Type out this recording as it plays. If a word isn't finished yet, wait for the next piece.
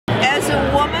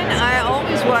a woman, I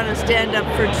always want to stand up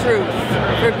for truth,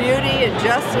 for beauty and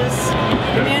justice,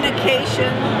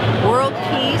 communication, world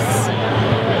peace.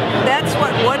 That's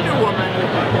what Wonder Woman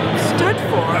stood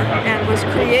for and was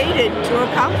created to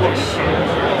accomplish.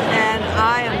 And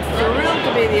I am thrilled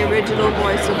to be the original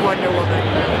voice of Wonder Woman.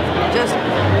 Just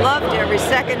loved every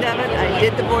second of it. I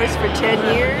did the voice for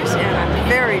 10 years, and I'm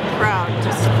very proud to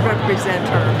represent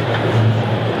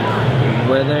her.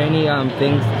 Were there any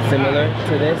things similar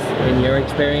to this in your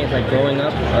experience, like growing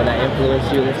up, or that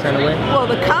influenced you this kind of way? Well,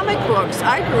 the comic books.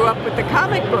 I grew up with the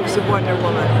comic books of Wonder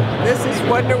Woman. This is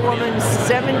Wonder Woman's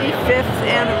 75th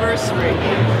anniversary.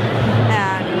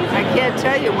 And I can't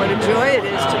tell you what a joy it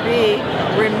is to be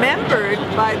remembered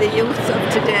by the youth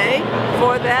of today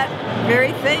for that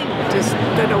very thing. Just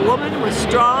that a woman was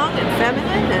strong and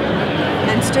feminine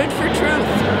and stood for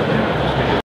truth.